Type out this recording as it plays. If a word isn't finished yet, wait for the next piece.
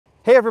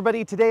Hey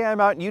everybody, today I'm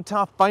out in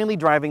Utah finally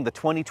driving the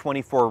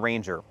 2024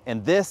 Ranger,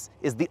 and this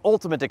is the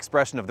ultimate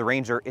expression of the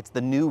Ranger. It's the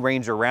new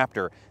Ranger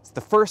Raptor. It's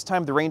the first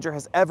time the Ranger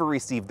has ever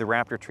received the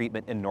Raptor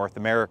treatment in North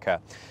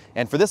America.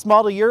 And for this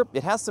model year,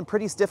 it has some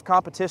pretty stiff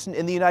competition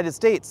in the United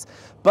States,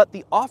 but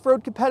the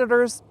off-road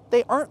competitors,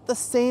 they aren't the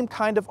same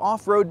kind of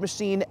off-road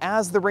machine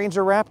as the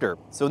Ranger Raptor.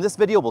 So in this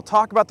video, we'll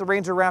talk about the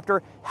Ranger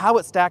Raptor, how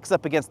it stacks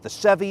up against the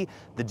Chevy,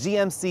 the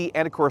GMC,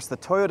 and of course the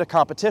Toyota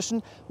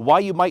competition, why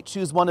you might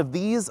choose one of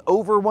these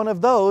over one of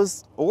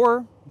those,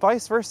 or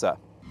vice versa.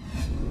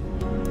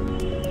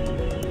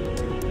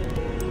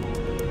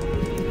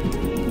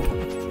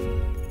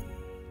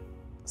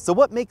 So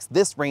what makes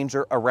this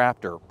Ranger a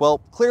Raptor? Well,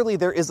 clearly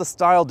there is a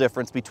style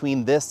difference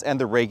between this and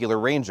the regular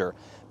Ranger,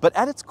 but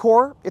at its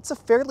core, it's a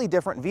fairly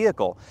different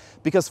vehicle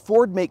because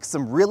Ford makes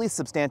some really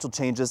substantial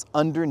changes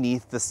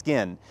underneath the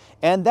skin.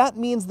 And that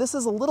means this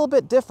is a little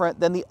bit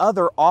different than the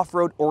other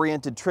off-road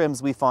oriented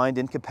trims we find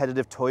in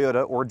competitive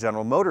Toyota or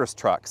General Motors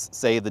trucks,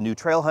 say the new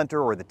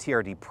Trailhunter or the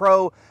TRD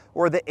Pro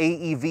or the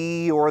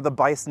AEV or the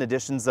Bison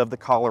editions of the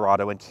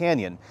Colorado and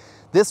Canyon.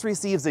 This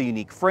receives a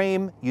unique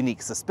frame,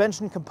 unique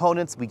suspension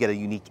components, we get a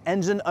unique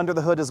engine under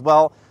the hood as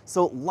well,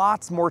 so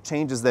lots more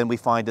changes than we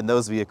find in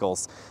those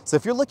vehicles. So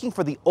if you're looking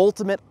for the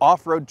ultimate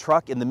off-road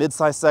truck in the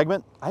midsize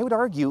segment, I would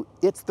argue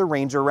it's the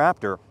Ranger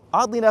Raptor.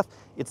 Oddly enough,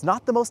 it's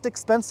not the most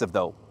expensive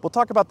though. We'll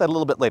talk about that a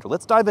little bit later.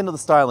 Let's dive into the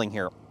styling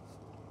here.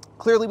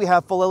 Clearly we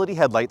have full LED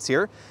headlights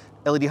here,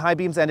 LED high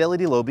beams and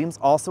LED low beams,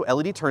 also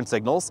LED turn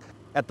signals.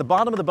 At the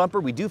bottom of the bumper,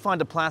 we do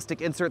find a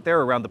plastic insert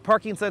there around the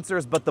parking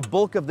sensors, but the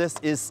bulk of this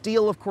is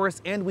steel, of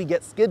course, and we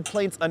get skid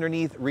plates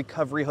underneath,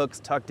 recovery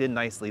hooks tucked in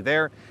nicely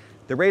there.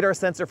 The radar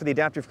sensor for the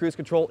adaptive cruise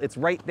control, it's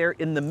right there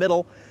in the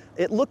middle.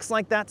 It looks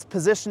like that's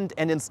positioned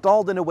and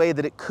installed in a way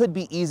that it could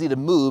be easy to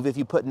move if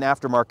you put an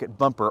aftermarket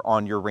bumper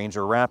on your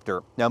Ranger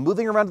Raptor. Now,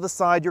 moving around to the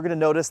side, you're going to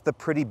notice the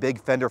pretty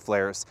big fender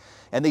flares,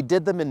 and they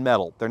did them in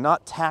metal. They're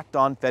not tacked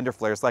on fender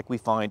flares like we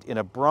find in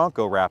a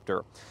Bronco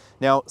Raptor.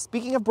 Now,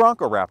 speaking of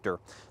Bronco Raptor,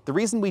 the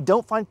reason we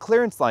don't find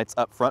clearance lights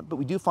up front, but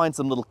we do find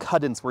some little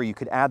cut-ins where you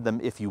could add them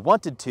if you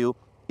wanted to,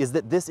 is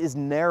that this is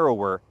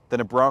narrower than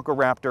a Bronco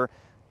Raptor,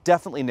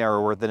 definitely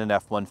narrower than an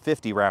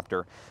F-150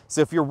 Raptor.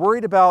 So if you're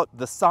worried about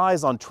the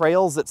size on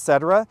trails,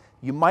 etc.,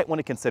 you might want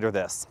to consider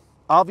this.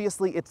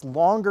 Obviously, it's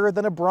longer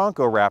than a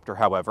Bronco Raptor,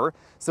 however,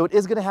 so it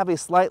is going to have a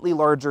slightly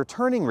larger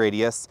turning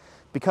radius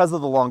because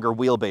of the longer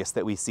wheelbase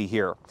that we see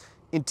here.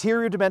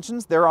 Interior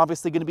dimensions, they're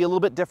obviously going to be a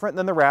little bit different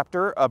than the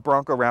Raptor, a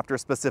Bronco Raptor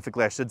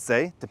specifically, I should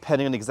say,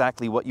 depending on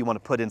exactly what you want to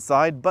put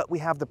inside, but we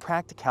have the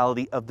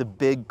practicality of the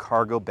big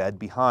cargo bed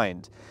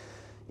behind.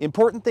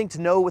 Important thing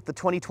to know with the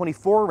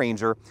 2024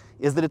 Ranger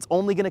is that it's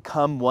only going to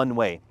come one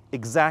way,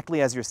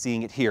 exactly as you're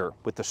seeing it here,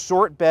 with the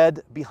short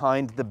bed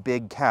behind the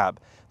big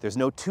cab. There's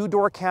no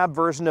two-door cab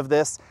version of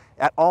this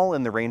at all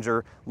in the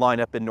Ranger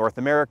lineup in North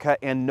America,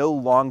 and no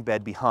long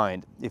bed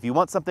behind. If you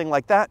want something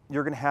like that,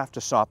 you're going to have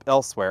to shop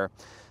elsewhere.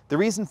 The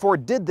reason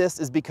Ford did this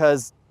is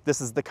because this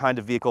is the kind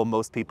of vehicle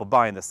most people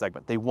buy in this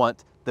segment. They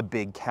want the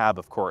big cab,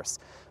 of course.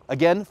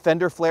 Again,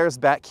 fender flares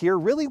back here,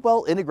 really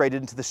well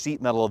integrated into the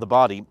sheet metal of the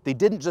body. They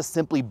didn't just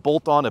simply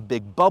bolt on a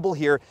big bubble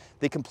here,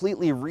 they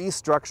completely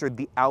restructured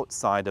the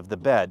outside of the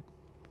bed.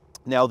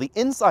 Now, the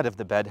inside of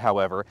the bed,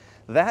 however,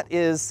 that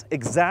is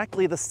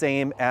exactly the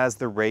same as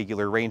the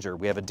regular Ranger.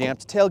 We have a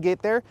damped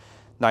tailgate there,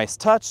 nice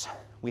touch.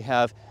 We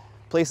have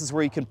places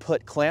where you can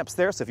put clamps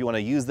there, so if you want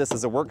to use this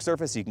as a work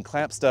surface, you can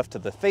clamp stuff to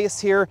the face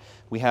here.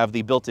 We have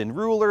the built-in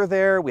ruler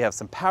there, we have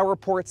some power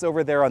ports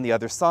over there on the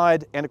other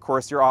side, and of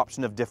course your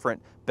option of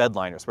different bed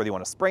liners, whether you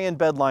want a spray-in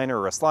bed liner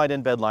or a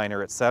slide-in bed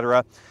liner,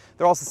 etc.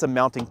 There are also some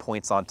mounting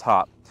points on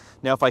top.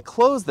 Now, if I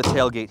close the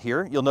tailgate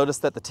here, you'll notice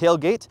that the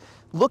tailgate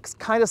looks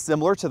kind of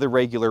similar to the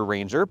regular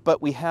Ranger,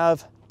 but we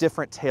have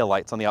different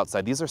taillights on the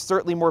outside. These are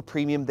certainly more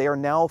premium. They are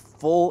now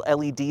full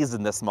LEDs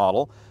in this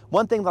model.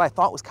 One thing that I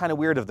thought was kind of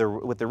weird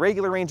with the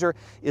regular Ranger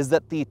is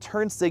that the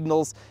turn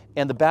signals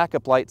and the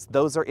backup lights,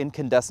 those are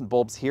incandescent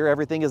bulbs here.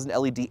 Everything is an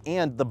LED,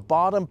 and the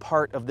bottom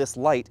part of this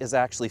light is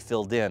actually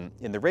filled in.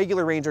 In the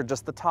regular Ranger,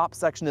 just the top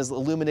section is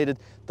illuminated,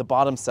 the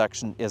bottom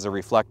section is a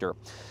reflector.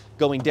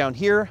 Going down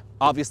here,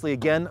 obviously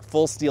again,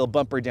 full steel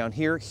bumper down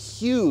here,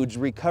 huge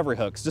recovery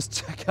hooks. Just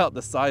check out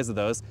the size of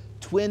those.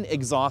 Twin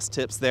exhaust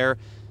tips there.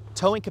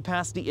 Towing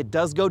capacity, it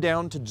does go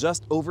down to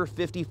just over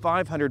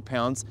 5,500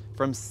 pounds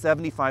from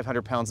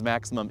 7,500 pounds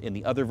maximum in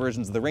the other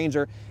versions of the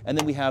Ranger. And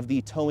then we have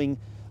the towing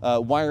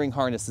wiring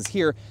harnesses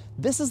here.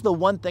 This is the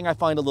one thing I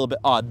find a little bit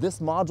odd. This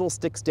module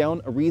sticks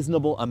down a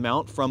reasonable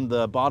amount from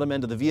the bottom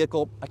end of the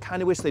vehicle. I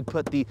kind of wish they'd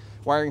put the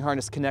wiring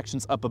harness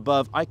connections up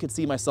above. I could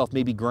see myself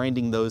maybe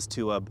grinding those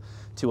to a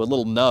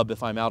little nub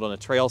if I'm out on a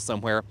trail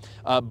somewhere.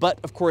 But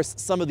of course,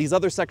 some of these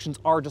other sections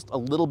are just a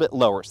little bit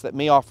lower, so that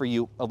may offer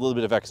you a little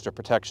bit of extra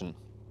protection.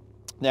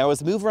 Now,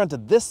 as we move around to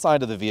this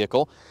side of the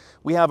vehicle,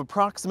 we have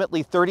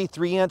approximately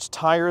 33-inch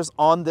tires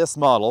on this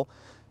model.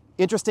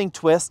 Interesting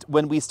twist,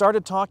 when we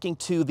started talking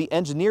to the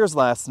engineers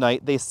last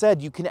night, they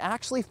said you can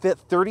actually fit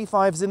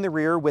 35s in the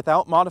rear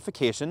without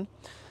modification,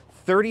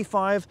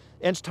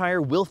 35-inch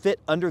tire will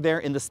fit under there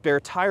in the spare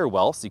tire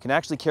well, so you can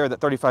actually carry that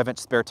 35-inch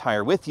spare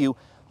tire with you.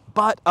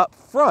 But up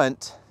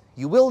front,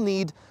 you will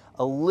need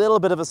a little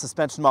bit of a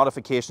suspension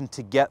modification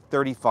to get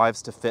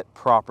 35s to fit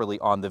properly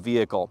on the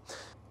vehicle.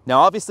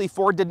 Now, obviously,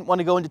 Ford didn't want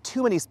to go into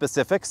too many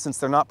specifics since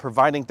they're not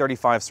providing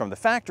 35s from the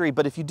factory,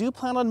 but if you do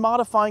plan on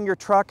modifying your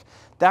truck,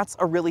 that's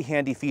a really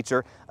handy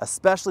feature,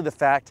 especially the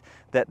fact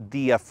that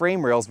the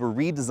frame rails were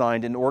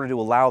redesigned in order to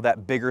allow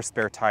that bigger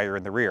spare tire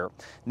in the rear.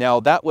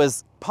 Now, that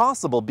was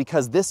possible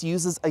because this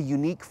uses a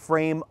unique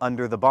frame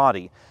under the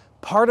body.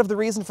 Part of the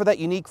reason for that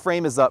unique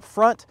frame is up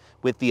front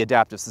with the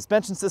adaptive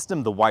suspension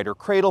system, the wider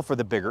cradle for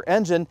the bigger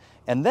engine,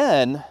 and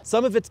then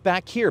some of it's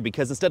back here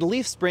because instead of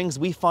leaf springs,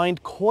 we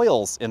find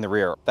coils in the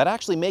rear. That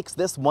actually makes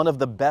this one of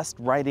the best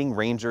riding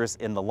Rangers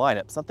in the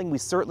lineup, something we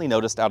certainly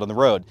noticed out on the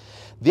road.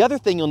 The other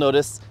thing you'll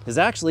notice is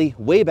actually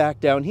way back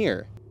down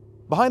here.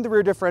 Behind the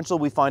rear differential,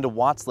 we find a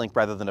Watts link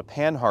rather than a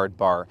panhard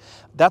bar.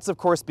 That's of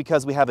course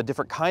because we have a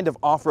different kind of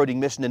off-roading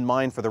mission in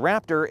mind for the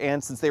Raptor,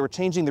 and since they were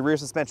changing the rear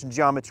suspension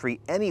geometry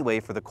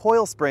anyway for the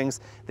coil springs,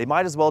 they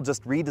might as well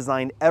just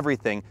redesign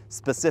everything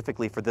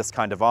specifically for this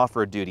kind of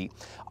off-road duty.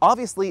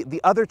 Obviously,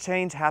 the other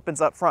change happens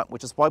up front,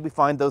 which is why we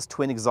find those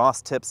twin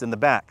exhaust tips in the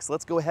back. So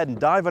let's go ahead and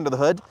dive under the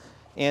hood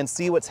and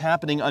see what's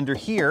happening under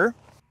here.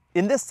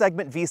 In this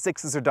segment,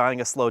 V6s are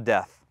dying a slow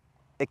death,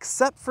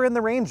 except for in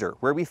the Ranger,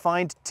 where we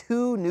find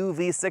 2 new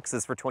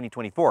V6s for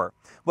 2024.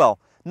 Well,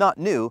 not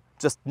new,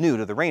 just new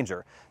to the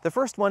Ranger. The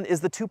first one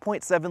is the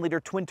 2.7-liter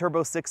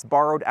twin-turbo 6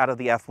 borrowed out of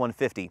the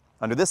F-150.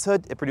 Under this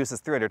hood, it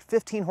produces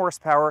 315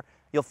 horsepower.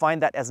 You'll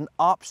find that as an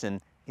option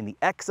in the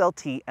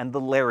XLT and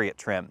the Lariat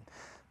trim.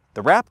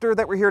 The Raptor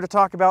that we're here to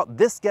talk about,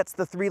 this gets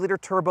the 3-liter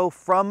turbo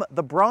from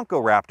the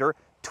Bronco Raptor,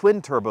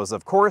 twin turbos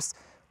of course,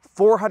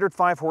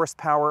 405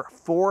 horsepower,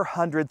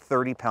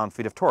 430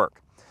 pound-feet of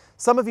torque.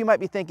 Some of you might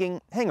be thinking,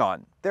 hang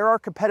on, there are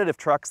competitive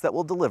trucks that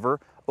will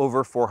deliver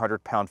over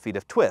 400 pound-feet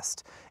of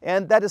twist.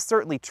 And that is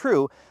certainly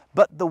true,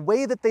 but the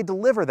way that they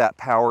deliver that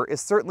power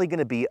is certainly going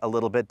to be a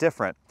little bit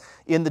different.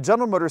 In the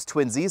General Motors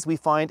Twinsies, we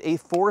find a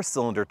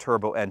 4-cylinder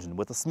turbo engine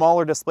with a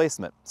smaller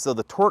displacement. So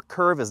the torque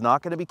curve is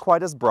not going to be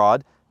quite as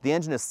broad, the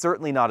engine is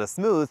certainly not as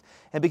smooth,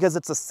 and because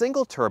it's a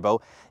single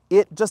turbo,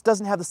 it just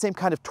doesn't have the same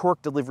kind of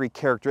torque delivery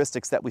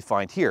characteristics that we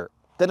find here.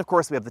 Then of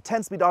course we have the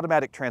 10-speed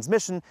automatic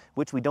transmission,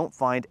 which we don't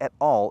find at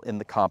all in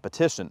the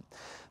competition.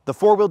 The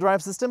 4-wheel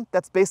drive system,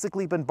 that's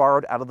basically been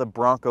borrowed out of the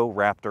Bronco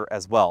Raptor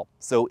as well.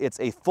 So it's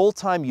a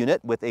full-time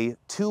unit with a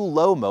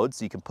 2-low mode,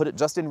 so you can put it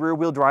just in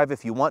rear-wheel drive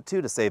if you want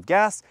to save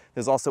gas.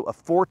 There's also a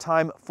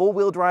 4-time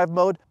full-wheel drive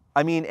mode.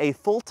 A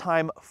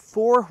full-time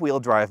 4-wheel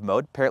drive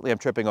mode. Apparently I'm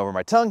tripping over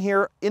my tongue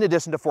here, in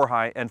addition to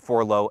 4-high and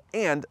 4-low,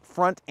 and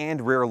front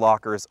and rear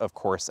lockers, of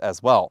course,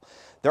 as well.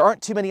 There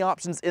aren't too many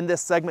options in this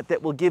segment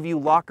that will give you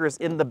lockers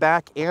in the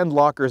back and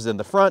lockers in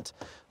the front,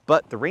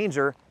 but the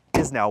Ranger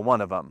is now one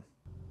of them.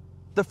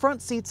 The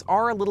front seats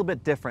are a little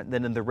bit different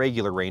than in the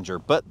regular Ranger,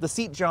 but the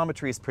seat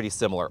geometry is pretty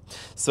similar.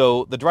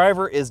 So the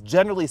driver is,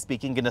 generally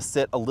speaking, going to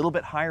sit a little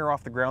bit higher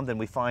off the ground than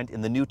we find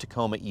in the new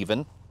Tacoma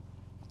even,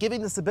 giving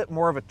this a bit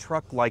more of a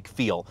truck-like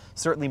feel,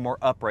 certainly more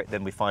upright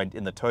than we find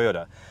in the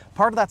Toyota.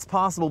 Part of that's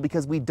possible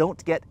because we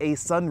don't get a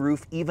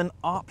sunroof even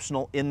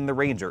optional in the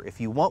Ranger.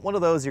 If you want one of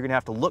those, you're gonna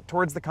have to look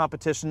towards the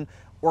competition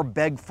or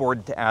beg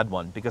Ford to add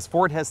one, because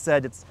Ford has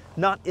said it's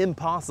not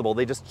impossible,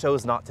 they just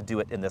chose not to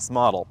do it in this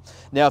model.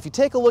 Now, if you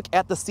take a look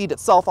at the seat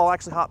itself, I'll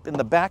actually hop in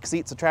the back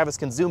seat so Travis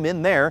can zoom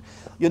in there.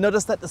 You'll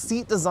notice that the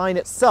seat design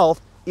itself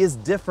is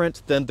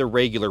different than the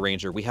regular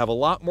Ranger. We have a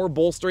lot more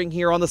bolstering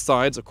here on the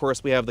sides. Of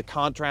course, we have the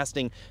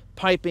contrasting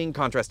piping,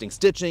 contrasting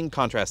stitching,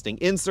 contrasting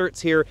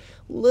inserts here.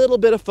 Little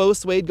bit of faux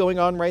suede going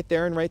on right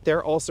there and right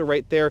there. Also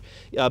right there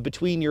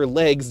between your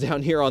legs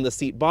down here on the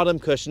seat bottom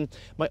cushion.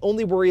 My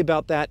only worry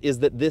about that is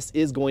that this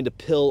is going to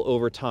pill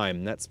over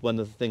time. That's one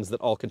of the things that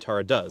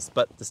Alcantara does.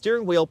 But the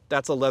steering wheel,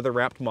 that's a leather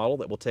wrapped model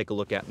that we'll take a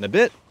look at in a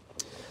bit.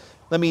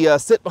 Let me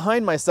sit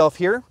behind myself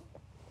here.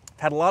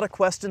 Had a lot of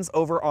questions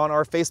over on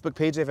our Facebook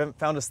page. If you haven't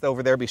found us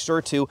over there, be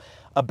sure to,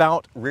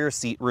 about rear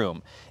seat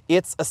room.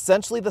 It's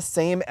essentially the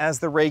same as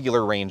the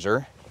regular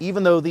Ranger,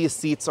 even though these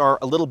seats are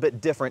a little bit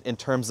different in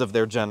terms of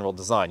their general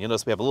design. You'll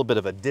notice we have a little bit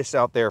of a dish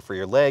out there for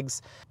your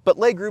legs, but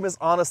legroom is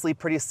honestly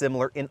pretty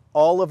similar in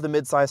all of the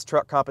midsize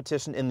truck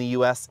competition in the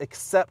US,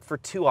 except for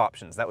 2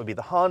 options. That would be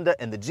the Honda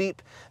and the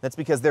Jeep. That's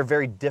because they're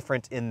very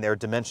different in their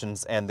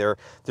dimensions and their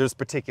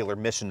particular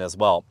mission as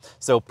well.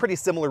 So pretty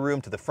similar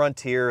room to the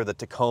Frontier, the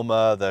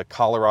Tacoma, the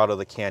Colorado,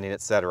 the Canyon,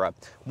 etc.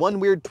 One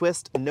weird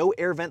twist, no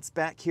air vents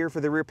back here for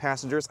the rear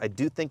passengers. I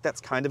do think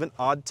that's kind of an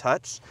odd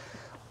touch.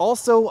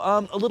 Also,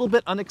 a little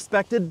bit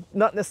unexpected,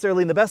 not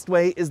necessarily in the best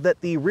way, is that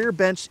the rear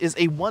bench is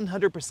a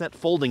 100%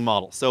 folding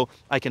model. So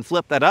I can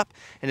flip that up,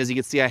 and as you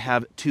can see, I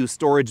have 2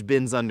 storage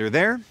bins under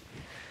there.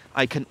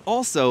 I can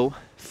also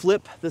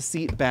flip the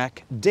seat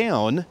back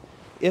down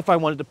if I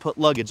wanted to put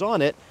luggage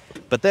on it,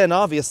 but then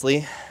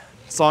obviously,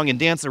 song and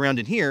dance around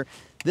in here,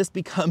 this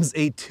becomes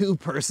a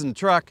two-person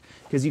truck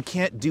because you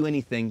can't do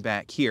anything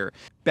back here.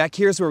 Back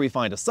here's where we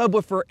find a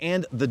subwoofer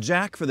and the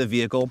jack for the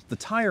vehicle, the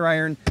tire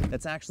iron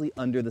that's actually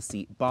under the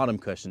seat bottom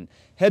cushion.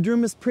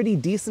 Headroom is pretty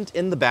decent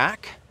in the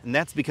back, and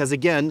that's because,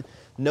 again,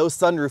 no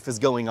sunroof is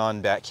going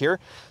on back here.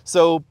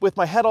 So with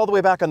my head all the way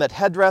back on that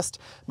headrest,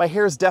 my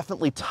hair is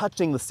definitely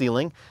touching the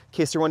ceiling. In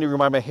case you're wondering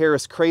why my hair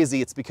is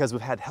crazy, it's because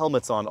we've had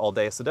helmets on all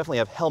day, so definitely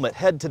have helmet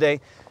head today.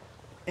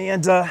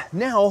 And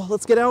now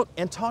let's get out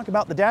and talk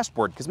about the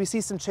dashboard, because we see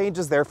some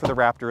changes there for the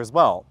Raptor as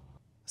well.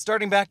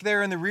 Starting back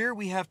there in the rear,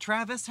 we have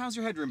Travis. How's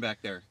your headroom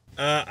back there?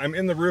 I'm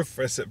in the roof.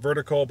 I sit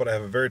vertical, but I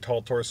have a very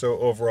tall torso.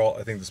 Overall,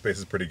 I think the space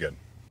is pretty good.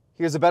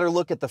 Here's a better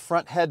look at the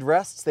front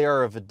headrests. They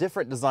are of a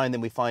different design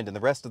than we find in the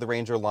rest of the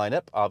Ranger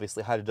lineup.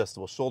 Obviously, height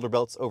adjustable shoulder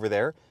belts over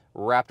there.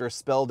 Raptor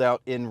spelled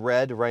out in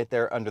red right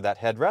there under that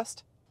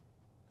headrest.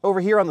 Over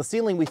here on the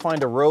ceiling, we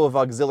find a row of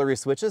auxiliary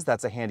switches.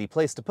 That's a handy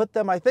place to put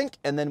them, I think.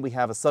 And then we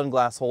have a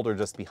sunglass holder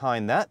just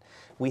behind that.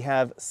 We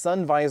have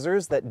sun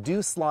visors that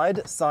do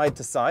slide side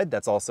to side.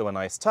 That's also a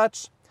nice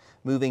touch.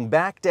 Moving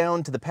back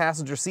down to the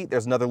passenger seat,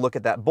 there's another look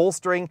at that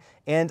bolstering.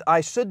 And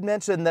I should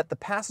mention that the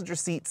passenger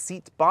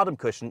seat bottom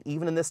cushion,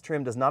 even in this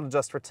trim, does not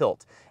adjust for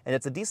tilt. And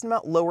it's a decent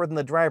amount lower than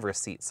the driver's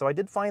seat. So I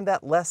did find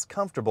that less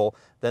comfortable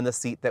than the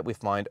seat that we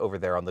find over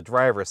there on the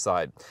driver's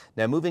side.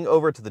 Now moving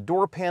over to the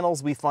door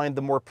panels, we find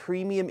the more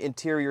premium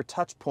interior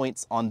touch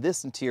points on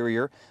this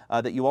interior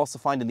that you also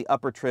find in the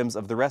upper trims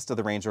of the rest of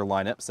the Ranger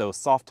lineup. So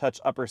soft touch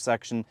upper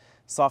section,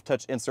 soft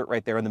touch insert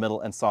right there in the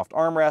middle, and soft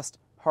armrest.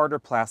 Harder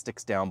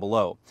plastics down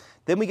below.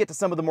 Then we get to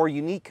some of the more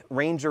unique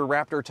Ranger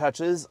Raptor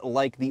touches,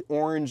 like the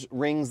orange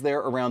rings there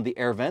around the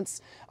air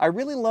vents. I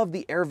really love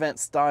the air vent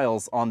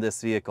styles on this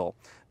vehicle.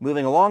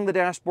 Moving along the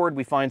dashboard,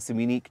 we find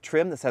some unique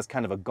trim. This has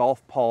kind of a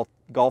golf ball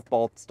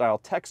style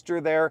texture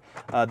there.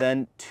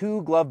 Then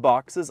two glove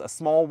boxes, a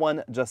small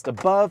one just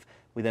above.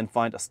 We then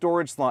find a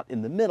storage slot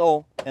in the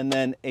middle, and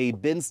then a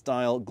bin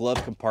style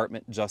glove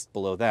compartment just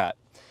below that.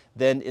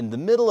 Then in the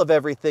middle of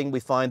everything, we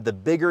find the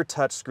bigger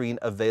touchscreen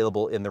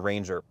available in the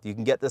Ranger. You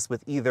can get this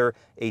with either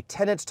a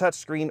 10-inch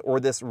touchscreen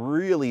or this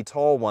really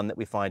tall one that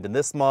we find in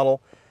this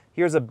model.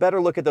 Here's a better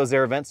look at those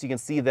air vents. You can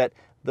see that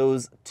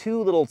those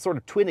two little sort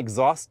of twin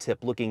exhaust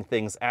tip looking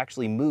things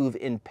actually move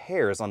in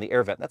pairs on the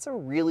air vent. That's a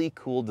really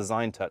cool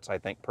design touch, I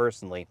think,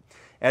 personally.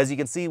 As you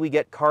can see, we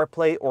get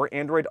CarPlay or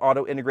Android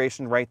Auto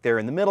integration right there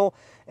in the middle,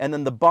 and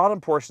then the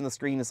bottom portion of the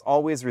screen is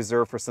always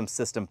reserved for some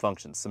system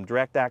functions. Some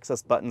direct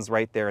access buttons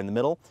right there in the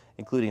middle,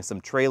 including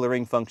some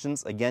trailering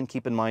functions. Again,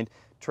 keep in mind,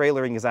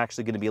 trailering is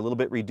actually going to be a little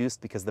bit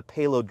reduced because the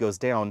payload goes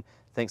down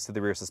thanks to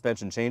the rear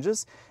suspension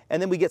changes.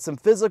 And then we get some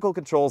physical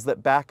controls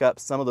that back up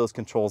some of those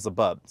controls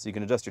above. So you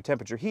can adjust your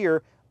temperature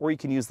here, or you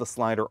can use the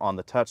slider on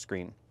the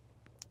touchscreen.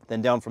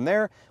 Then down from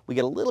there, we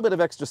get a little bit of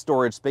extra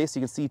storage space.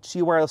 You can see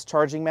Qi wireless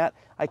charging mat.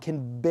 I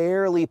can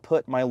barely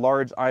put my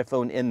large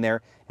iPhone in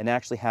there and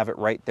actually have it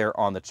right there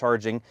on the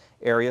charging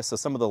area. So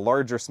some of the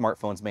larger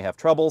smartphones may have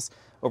troubles.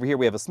 Over here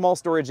we have a small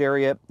storage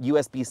area,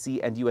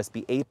 USB-C and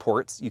USB-A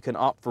ports. You can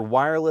opt for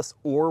wireless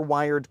or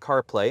wired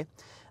CarPlay.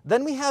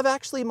 Then we have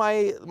actually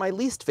my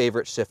least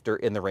favorite shifter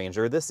in the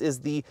Ranger. This is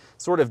the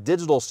sort of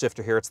digital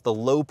shifter here. It's the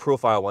low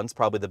profile one. It's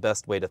probably the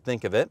best way to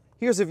think of it.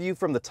 Here's a view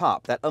from the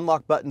top. That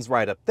unlock button's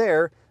right up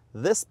there.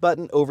 This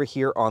button over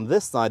here on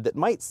this side that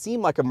might seem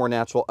like a more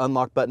natural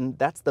unlock button,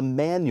 that's the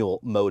manual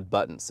mode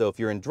button. So if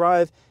you're in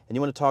drive and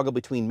you want to toggle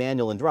between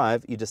manual and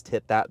drive, you just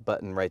hit that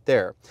button right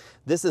there.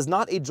 This is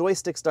not a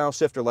joystick style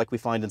shifter like we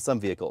find in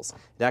some vehicles.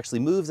 It actually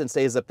moves and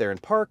stays up there in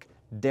park,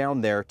 down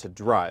there to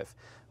drive.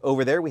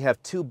 Over there we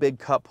have two big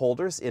cup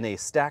holders in a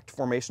stacked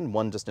formation,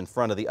 one just in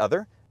front of the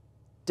other.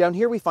 Down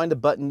here we find a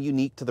button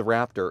unique to the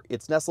Raptor.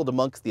 It's nestled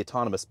amongst the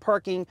autonomous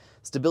parking,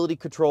 stability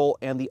control,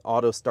 and the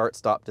auto start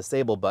stop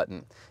disable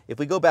button. If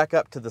we go back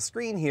up to the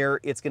screen here,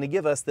 it's going to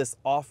give us this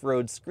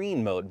off-road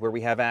screen mode where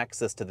we have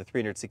access to the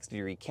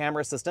 360-degree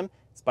camera system.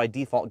 It's by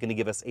default going to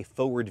give us a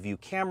forward view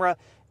camera,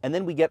 and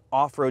then we get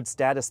off-road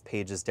status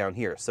pages down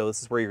here. So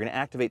this is where you're going to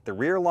activate the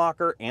rear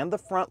locker and the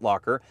front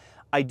locker.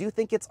 I do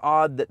think it's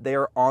odd that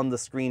they're on the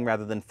screen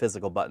rather than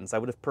physical buttons. I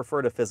would have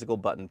preferred a physical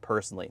button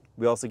personally.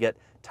 We also get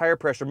tire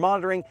pressure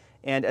monitoring,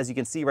 and as you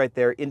can see right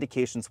there,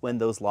 indications when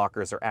those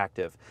lockers are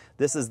active.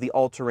 This is the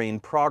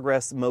all-terrain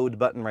progress mode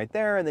button right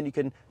there, and then you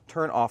can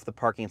turn off the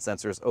parking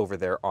sensors over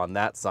there on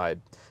that side.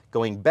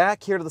 Going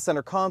back here to the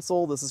center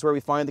console, this is where we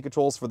find the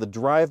controls for the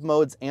drive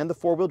modes and the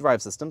four-wheel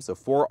drive system. So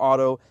 4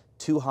 auto,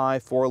 2 high,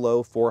 4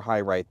 low, 4 high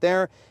right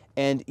there.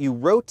 And you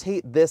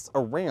rotate this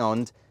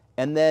around,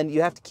 and then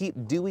you have to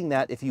keep doing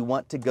that if you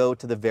want to go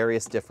to the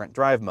various different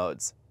drive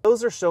modes.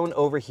 Those are shown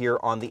over here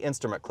on the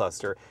instrument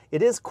cluster.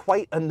 It is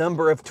quite a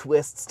number of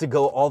twists to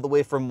go all the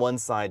way from one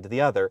side to the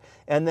other,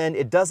 and then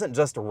it doesn't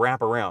just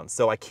wrap around.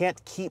 So I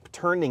can't keep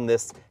turning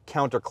this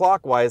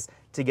counterclockwise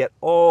to get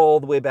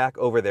all the way back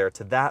over there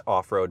to that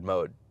off-road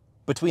mode.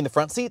 Between the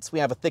front seats, we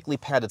have a thickly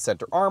padded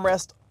center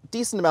armrest,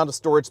 decent amount of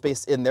storage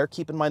space in there.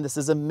 Keep in mind this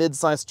is a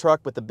mid-sized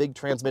truck with a big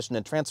transmission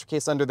and transfer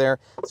case under there,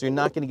 so you're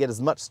not going to get as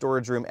much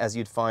storage room as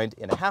you'd find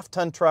in a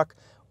half-ton truck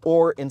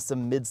or in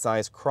some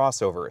mid-size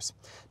crossovers.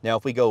 Now,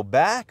 if we go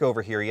back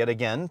over here yet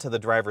again to the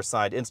driver's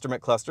side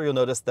instrument cluster, you'll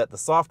notice that the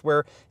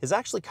software is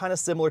actually kind of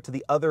similar to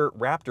the other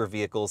Raptor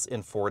vehicles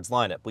in Ford's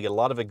lineup. We get a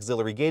lot of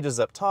auxiliary gauges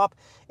up top,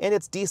 and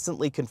it's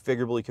decently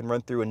configurable. You can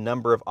run through a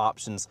number of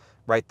options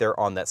right there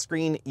on that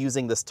screen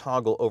using this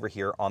toggle over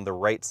here on the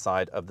right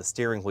side of the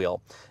steering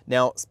wheel.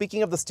 Now,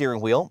 speaking of the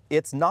steering wheel,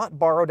 it's not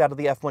borrowed out of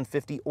the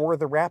F-150 or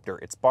the Raptor.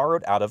 It's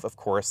borrowed out of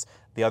course,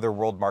 the other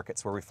world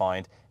markets where we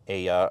find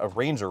a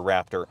Ranger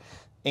Raptor.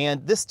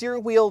 And this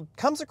steering wheel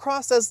comes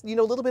across as, you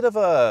know, a little bit of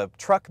a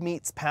truck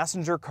meets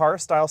passenger car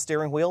style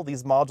steering wheel.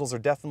 These modules are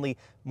definitely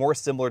more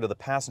similar to the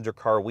passenger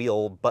car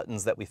wheel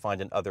buttons that we find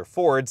in other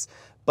Fords.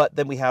 But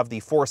then we have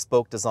the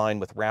 4-spoke design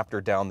with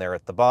Raptor down there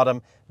at the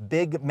bottom.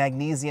 Big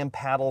magnesium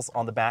paddles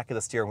on the back of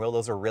the steering wheel.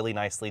 Those are really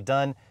nicely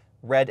done.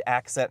 Red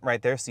accent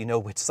right there so you know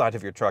which side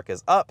of your truck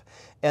is up.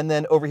 And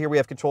then over here we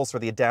have controls for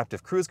the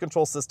adaptive cruise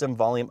control system,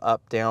 volume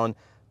up, down,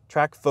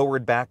 track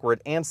forward,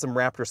 backward, and some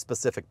Raptor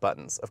specific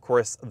buttons. Of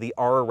course, the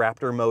R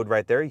Raptor mode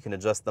right there, you can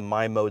adjust the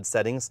My Mode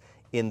settings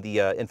in the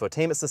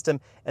infotainment system,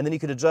 and then you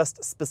can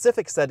adjust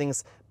specific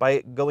settings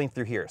by going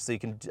through here. So you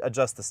can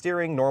adjust the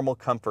steering, normal,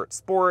 comfort,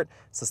 sport,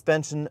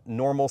 suspension,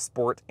 normal,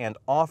 sport, and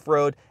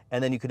off-road,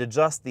 and then you could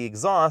adjust the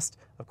exhaust.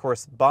 Of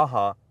course,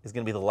 Baja is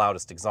going to be the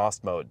loudest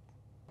exhaust mode.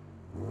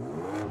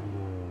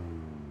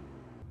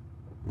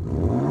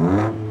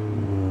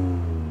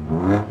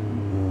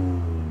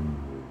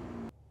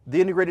 The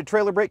integrated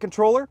trailer brake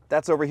controller,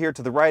 that's over here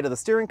to the right of the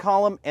steering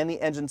column, and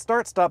the engine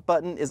start-stop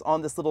button is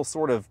on this little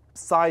sort of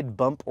side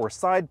bump or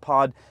side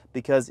pod,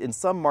 because in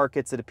some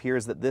markets it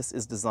appears that this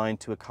is designed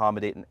to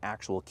accommodate an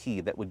actual key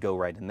that would go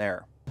right in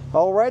there.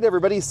 All right,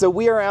 everybody, so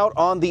we are out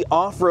on the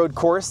off-road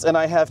course, and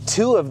I have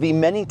two of the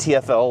many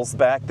TFLs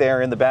back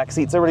there in the back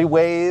seats. Everybody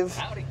wave.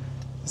 Howdy.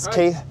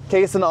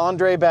 Case and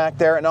Andre back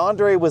there, and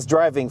Andre was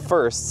driving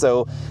first,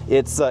 so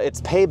it's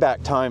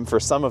payback time for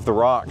some of the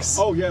rocks.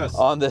 Oh yes.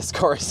 On this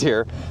course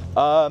here.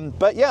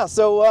 But yeah,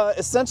 so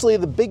essentially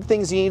the big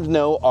things you need to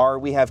know are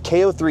we have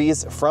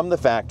KO3s from the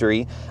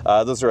factory.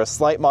 Those are a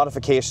slight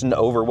modification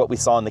over what we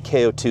saw in the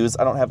KO2s.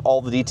 I don't have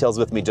all the details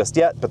with me just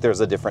yet, but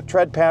there's a different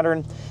tread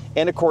pattern.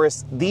 And of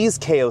course, these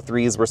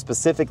KO3s were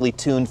specifically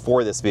tuned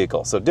for this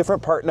vehicle. So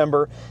different part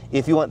number.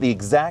 If you want the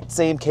exact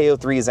same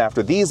KO3s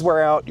after these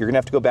wear out, you're gonna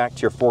have to go back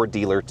to your Ford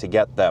dealer to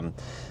get them.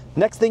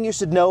 Next thing you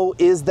should know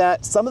is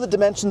that some of the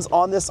dimensions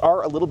on this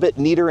are a little bit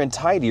neater and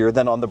tidier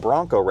than on the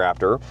Bronco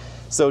Raptor.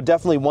 So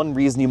definitely one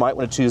reason you might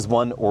want to choose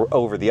one or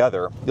over the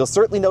other. You'll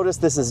certainly notice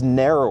this is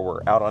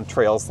narrower out on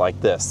trails like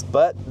this,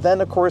 but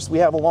then of course we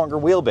have a longer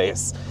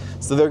wheelbase.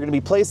 So there are going to be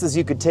places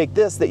you could take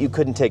this that you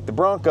couldn't take the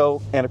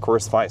Bronco, and of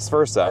course vice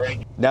versa.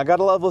 Right. Now,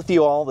 gotta love with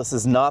you all, this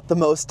is not the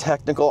most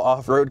technical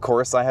off-road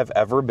course I have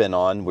ever been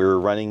on. We're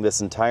running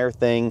this entire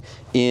thing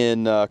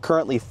in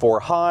currently 4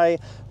 high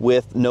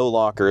with no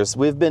lockers.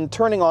 We've been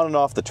turning on and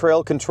off the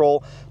trail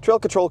control. Trail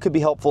control could be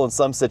helpful in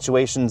some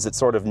situations. It's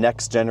sort of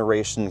next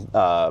generation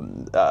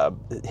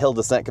hill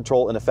descent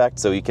control in effect,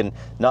 so you can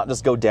not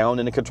just go down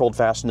in a controlled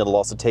fashion, it'll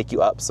also take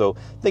you up. So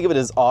think of it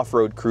as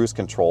off-road cruise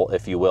control,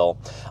 if you will.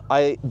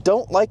 I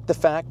don't like the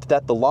fact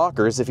that the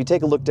lockers, if you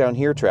take a look down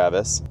here,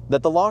 Travis,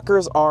 that the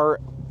lockers are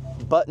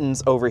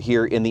buttons over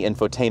here in the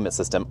infotainment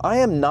system. I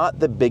am not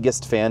the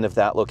biggest fan of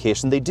that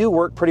location. They do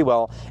work pretty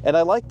well, and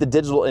I like the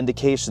digital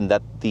indication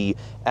that the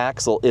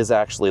axle is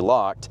actually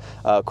locked.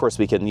 Of course,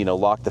 we can,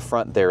 lock the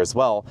front there as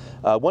well.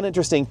 One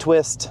interesting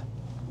twist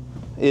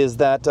is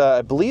that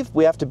I believe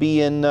we have to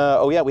be in,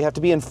 we have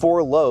to be in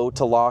 4 low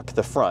to lock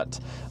the front.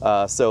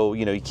 So,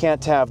 you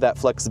can't have that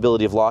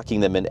flexibility of locking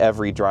them in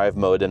every drive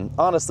mode. And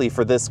honestly,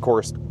 for this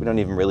course, we don't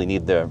even really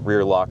need the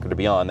rear locker to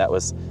be on. That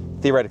was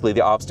theoretically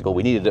the obstacle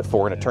we needed it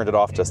for, and it turned it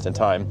off just in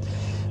time.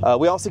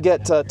 We also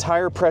get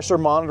tire pressure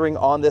monitoring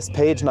on this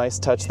page, nice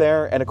touch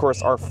there, and of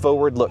course our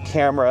forward look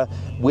camera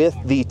with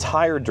the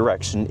tire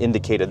direction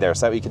indicated there,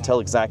 so that we can tell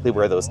exactly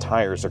where those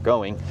tires are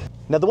going.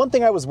 Now, the one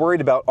thing I was worried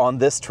about on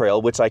this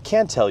trail, which I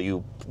can tell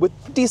you with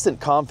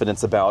decent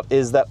confidence about,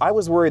 is that I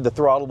was worried the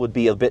throttle would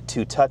be a bit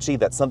too touchy.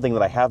 That's something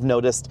that I have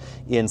noticed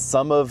in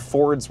some of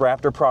Ford's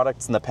Raptor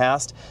products in the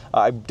past.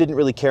 I didn't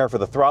really care for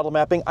the throttle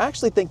mapping. I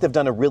actually think they've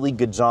done a really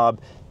good job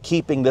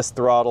keeping this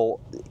throttle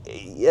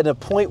at a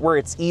point where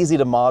it's easy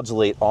to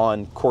modulate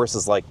on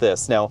courses like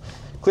this. Now,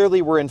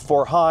 clearly we're in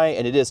 4 high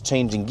and it is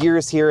changing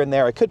gears here and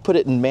there. I could put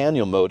it in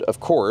manual mode, of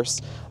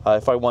course,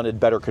 if I wanted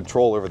better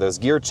control over those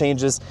gear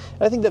changes.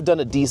 And I think they've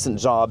done a decent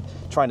job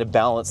trying to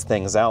balance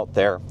things out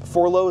there.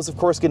 4 low is of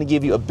course going to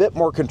give you a bit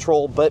more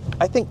control, but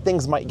I think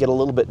things might get a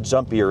little bit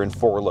jumpier in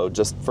 4 low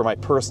just for my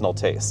personal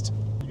taste.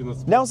 You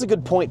Now's a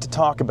good point to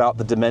talk about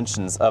the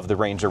dimensions of the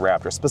Ranger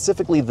Raptor,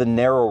 specifically the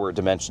narrower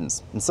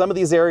dimensions. In some of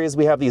these areas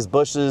we have these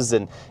bushes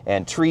and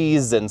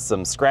trees and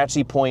some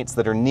scratchy points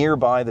that are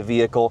nearby the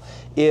vehicle.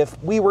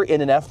 If we were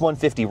in an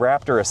F-150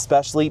 Raptor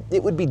especially,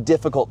 it would be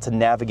difficult to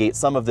navigate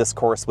some of this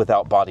course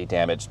without body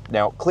damage.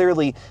 Now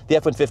clearly the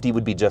F-150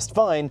 would be just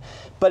fine,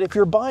 but if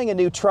you're buying a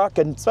new truck,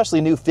 and especially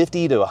a new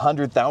 $50,000 to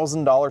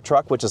 $100,000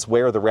 truck, which is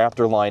where the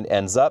Raptor line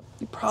ends up,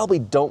 you probably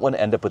don't want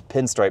to end up with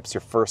pinstripes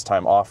your first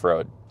time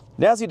off-road.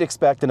 Now, as you'd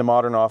expect in a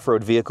modern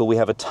off-road vehicle, we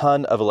have a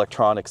ton of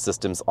electronic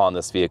systems on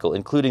this vehicle,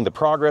 including the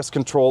progress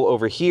control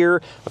over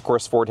here. Of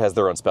course, Ford has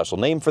their own special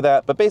name for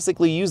that, but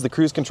basically you use the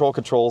cruise control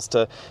controls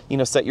to,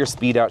 set your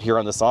speed out here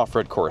on this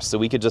off-road course. So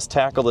we could just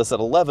tackle this at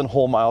 11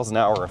 whole miles an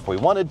hour if we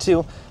wanted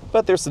to,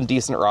 but there's some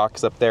decent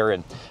rocks up there,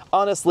 and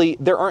honestly,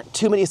 there aren't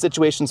too many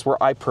situations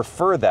where I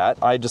prefer that.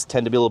 I just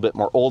tend to be a little bit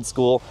more old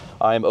school.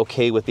 I'm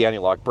okay with the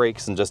anti-lock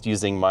brakes and just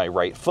using my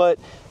right foot.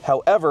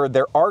 However,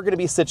 there are going to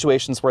be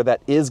situations where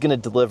that is going to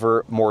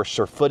deliver more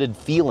sure-footed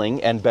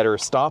feeling and better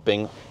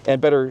stopping and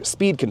better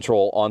speed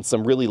control on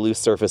some really loose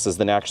surfaces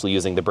than actually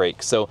using the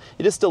brake. So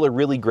it is still a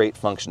really great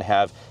function to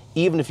have,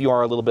 even if you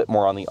are a little bit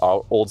more on the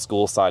old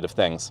school side of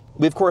things.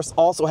 We of course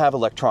also have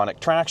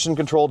electronic traction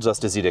control,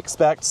 just as you'd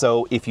expect.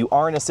 So if you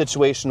are in a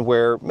situation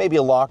where maybe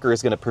a locker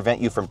is going to prevent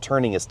you from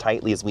turning as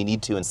tightly as we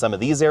need to in some of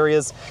these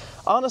areas,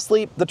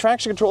 honestly, the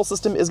traction control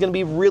system is going to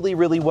be really,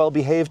 really well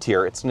behaved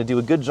here. It's going to do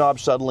a good job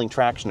shuttling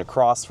traction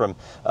across from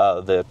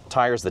the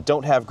tires that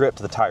don't have grip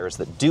to the tires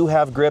that do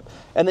have grip,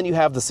 and then you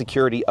have the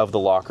security of the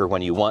locker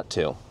when you want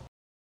to.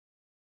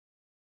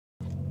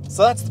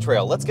 So that's the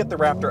trail. Let's get the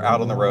Raptor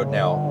out on the road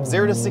now.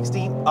 0 to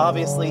 60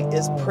 obviously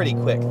is pretty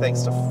quick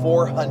thanks to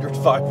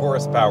 405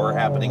 horsepower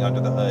happening under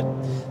the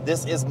hood.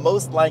 This is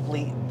most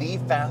likely the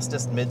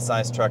fastest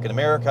mid-size truck in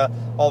America,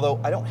 although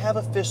I don't have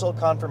official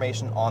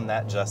confirmation on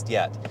that just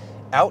yet.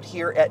 Out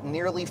here at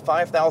nearly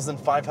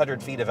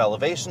 5,500 feet of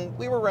elevation,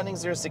 we were running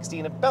 0 to 60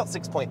 in about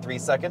 6.3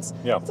 seconds.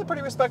 Yeah. It's a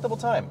pretty respectable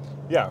time.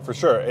 Yeah, for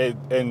sure.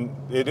 And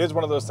it is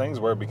one of those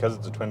things where, because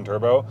it's a twin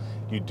turbo,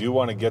 you do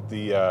want to get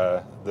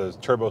the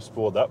turbo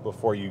spooled up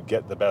before you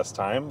get the best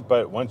time.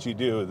 But once you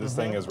do, this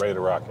thing is ready to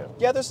rock it.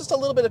 Yeah, there's just a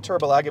little bit of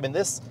turbo lag. I mean,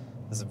 this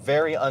is a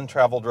very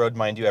untraveled road,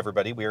 mind you,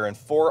 everybody. We are in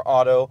 4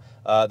 auto.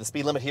 The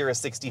speed limit here is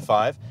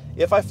 65.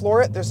 If I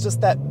floor it, there's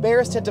just that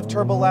barest hint of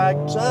turbo lag.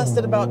 Just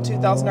at about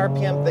 2,000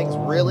 RPM, things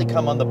really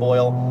come on the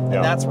boil.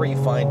 And that's where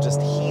you find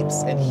just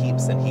heaps and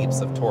heaps and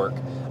heaps of torque.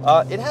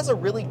 It has a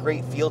really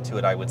great feel to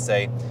it, I would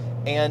say.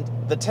 And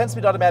the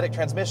 10-speed automatic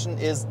transmission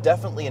is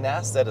definitely an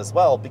asset as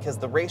well, because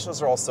the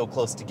ratios are all so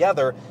close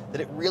together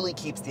that it really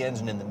keeps the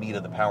engine in the meat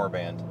of the power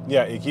band.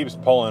 Yeah, it keeps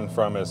pulling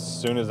from as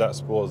soon as that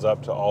spool is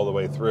up to all the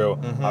way through.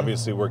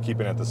 Obviously, we're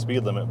keeping at the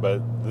speed limit,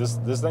 but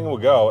this thing will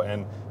go,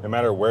 and no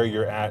matter where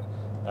you're at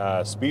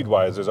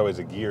speed-wise, there's always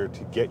a gear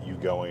to get you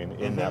going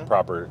in that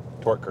proper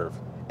torque curve.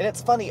 And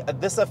it's funny,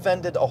 this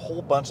offended a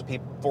whole bunch of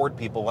Ford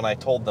people when I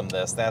told them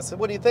this. They said,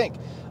 what do you think?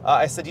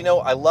 I said,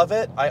 I love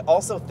it. I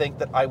also think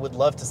that I would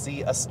love to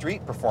see a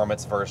street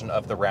performance version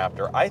of the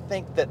Raptor. I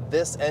think that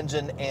this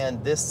engine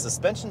and this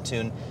suspension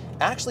tune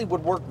actually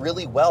would work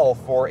really well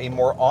for a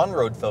more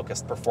on-road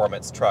focused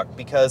performance truck,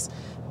 because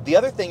the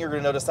other thing you're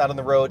going to notice out on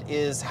the road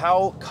is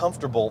how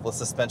comfortable the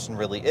suspension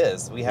really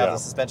is. We have the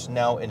suspension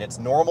now in its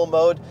normal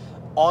mode.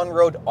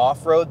 On-road,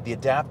 off-road, the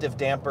adaptive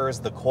dampers,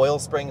 the coil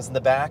springs in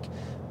the back,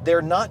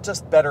 they're not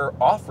just better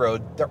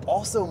off-road, they're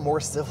also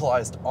more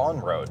civilized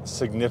on-road.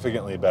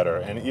 Significantly better.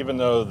 And even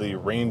though the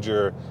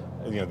Ranger,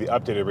 the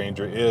updated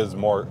Ranger is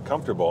more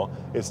comfortable,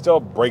 it still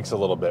breaks a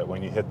little bit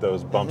when you hit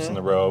those bumps in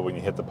the road, when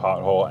you hit the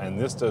pothole, and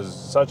this does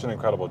such an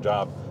incredible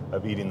job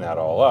of eating that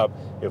all up.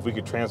 If we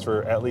could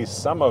transfer at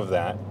least some of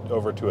that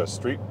over to a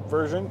street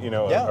version,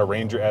 a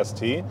Ranger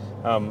ST,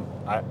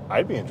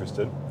 I'd be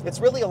interested. It's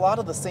really a lot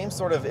of the same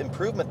sort of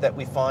improvement that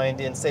we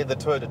find in, say, the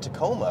Toyota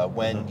Tacoma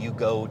when you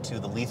go to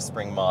the leaf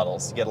spring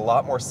models. You get a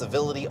lot more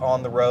civility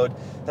on the road.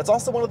 That's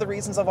also one of the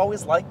reasons I've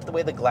always liked the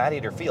way the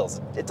Gladiator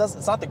feels.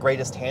 It's not the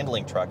greatest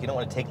handling truck. You don't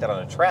want to take that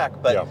on a track,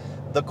 but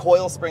the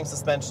coil spring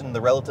suspension,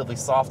 the relatively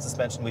soft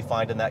suspension we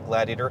find in that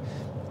Gladiator,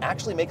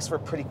 actually makes for a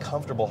pretty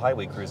comfortable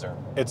highway cruiser.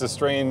 It's a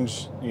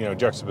strange,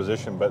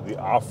 juxtaposition, but the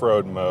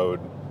off-road mode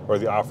or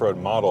the off-road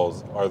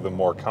models are the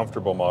more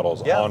comfortable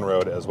models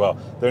on-road as well.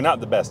 They're not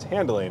the best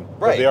handling,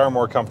 but they are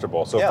more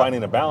comfortable. So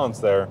finding a balance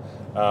there,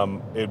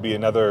 it'd be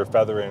another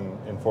feather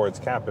in Ford's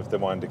cap if they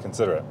wanted to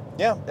consider it.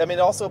 Yeah, I mean,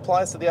 it also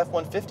applies to the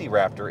F-150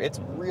 Raptor. It's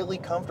really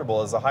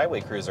comfortable as a highway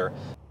cruiser.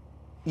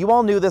 You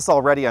all knew this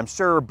already, I'm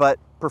sure, but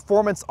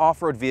performance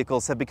off-road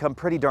vehicles have become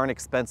pretty darn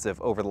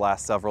expensive over the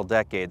last several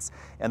decades,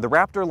 and the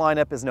Raptor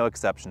lineup is no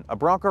exception. A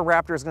Bronco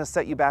Raptor is going to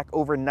set you back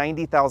over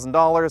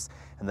 $90,000,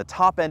 and the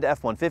top-end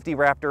F-150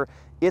 Raptor,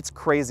 it's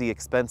crazy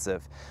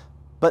expensive.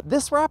 But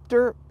this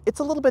Raptor, it's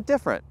a little bit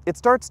different. It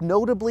starts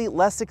notably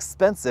less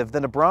expensive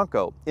than a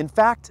Bronco. In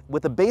fact,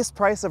 with a base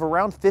price of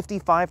around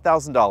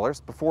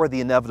 $55,000 before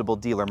the inevitable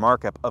dealer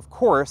markup, of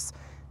course,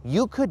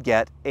 you could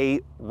get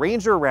a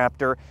Ranger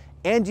Raptor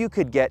and you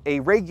could get a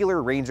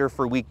regular Ranger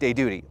for weekday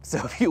duty. So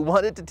if you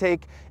wanted to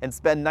take and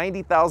spend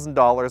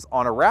 $90,000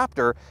 on a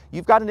Raptor,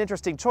 you've got an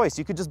interesting choice.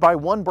 You could just buy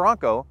one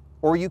Bronco,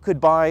 or you could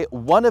buy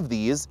one of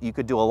these. You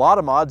could do a lot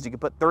of mods. You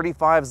could put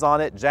 35s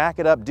on it, jack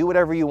it up, do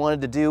whatever you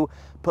wanted to do,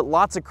 put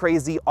lots of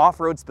crazy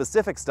off-road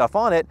specific stuff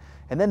on it,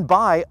 and then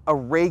buy a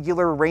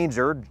regular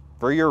Ranger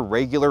for your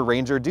regular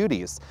Ranger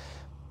duties.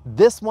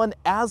 This one,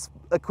 as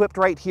equipped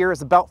right here,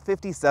 is about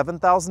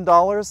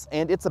 $57,000,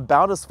 and it's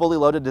about as fully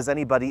loaded as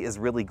anybody is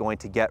really going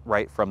to get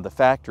right from the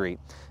factory.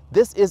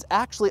 This is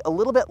actually a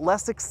little bit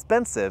less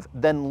expensive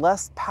than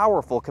less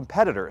powerful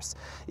competitors.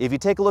 If you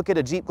take a look at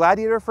a Jeep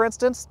Gladiator, for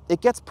instance, it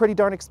gets pretty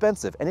darn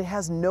expensive, and it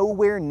has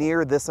nowhere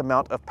near this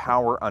amount of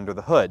power under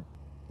the hood.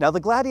 Now the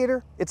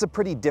Gladiator, it's a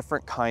pretty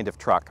different kind of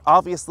truck.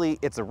 Obviously,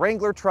 it's a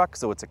Wrangler truck,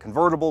 so it's a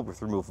convertible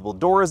with removable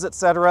doors,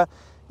 etc.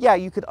 Yeah,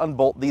 you could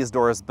unbolt these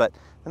doors, but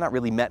they're not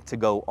really meant to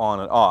go on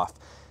and off.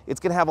 It's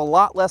going to have a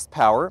lot less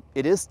power.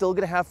 It is still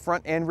going to have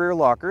front and rear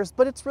lockers,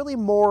 but it's really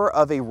more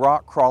of a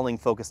rock crawling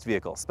focused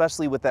vehicle,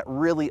 especially with that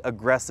really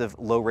aggressive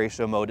low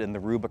ratio mode in the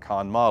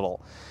Rubicon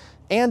model.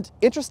 And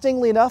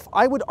interestingly enough,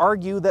 I would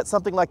argue that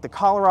something like the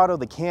Colorado,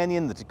 the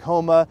Canyon, the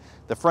Tacoma,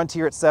 the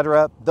Frontier,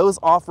 etc., those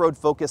off-road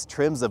focused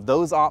trims of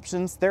those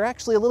options, they're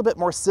actually a little bit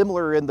more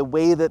similar in the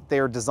way that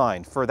they're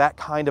designed for that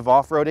kind of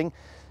off-roading.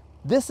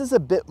 This is a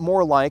bit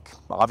more like,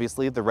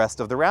 obviously, the rest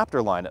of the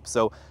Raptor lineup.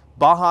 So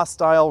Baja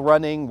style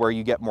running, where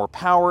you get more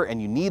power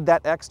and you need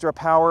that extra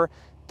power,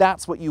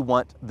 that's what you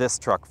want this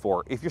truck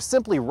for. If you're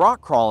simply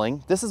rock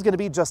crawling, this is going to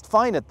be just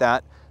fine at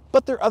that,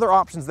 but there are other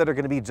options that are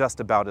going to be just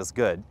about as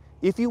good.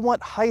 If you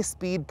want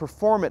high-speed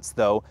performance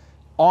though,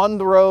 on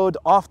the road,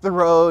 off the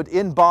road,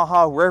 in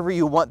Baja, wherever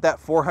you want that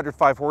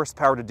 405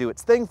 horsepower to do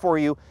its thing for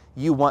you,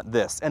 you want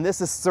this. And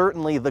this is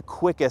certainly the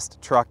quickest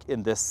truck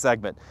in this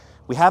segment.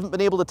 We haven't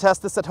been able to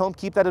test this at home,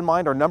 keep that in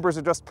mind, our numbers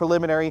are just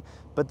preliminary,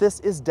 but this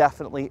is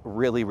definitely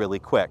really, really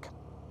quick.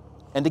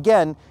 And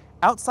again,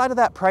 outside of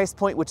that price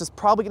point, which is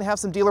probably gonna have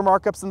some dealer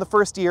markups in the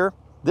first year,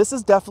 this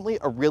is definitely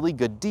a really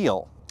good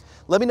deal.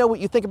 Let me know what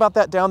you think about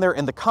that down there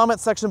in the comment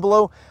section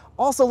below.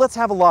 Also, let's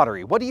have a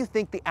lottery. What do you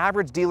think the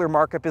average dealer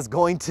markup is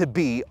going to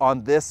be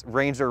on this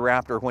Ranger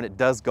Raptor when it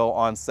does go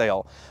on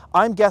sale?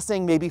 I'm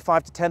guessing maybe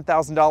 $5,000 to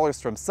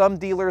 $10,000 from some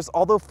dealers,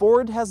 although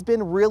Ford has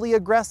been really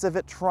aggressive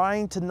at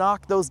trying to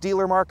knock those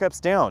dealer markups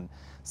down.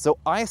 So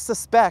I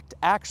suspect,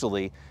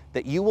 actually,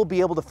 that you will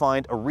be able to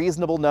find a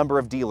reasonable number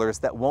of dealers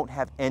that won't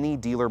have any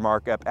dealer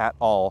markup at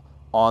all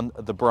on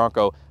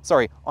the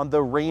on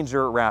the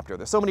Ranger Raptor.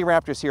 There's so many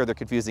Raptors here, they're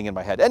confusing in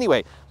my head.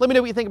 Anyway, let me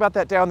know what you think about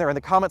that down there in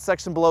the comment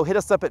section below. Hit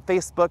us up at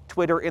Facebook,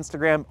 Twitter,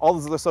 Instagram, all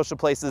those other social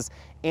places.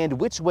 And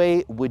which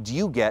way would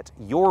you get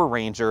your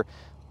Ranger?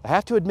 I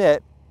have to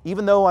admit,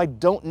 even though I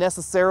don't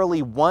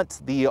necessarily want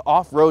the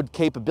off-road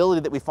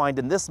capability that we find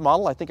in this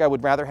model, I think I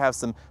would rather have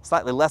some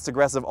slightly less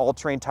aggressive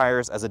all-terrain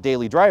tires as a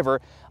daily driver.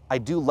 I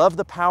do love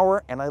the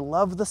power and I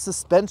love the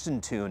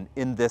suspension tune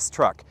in this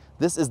truck.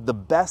 This is the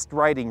best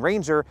riding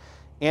Ranger.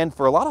 And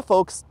for a lot of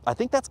folks, I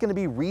think that's going to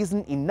be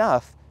reason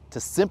enough to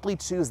simply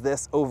choose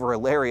this over a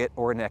Lariat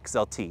or an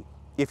XLT,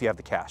 if you have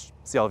the cash.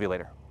 See all of you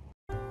later.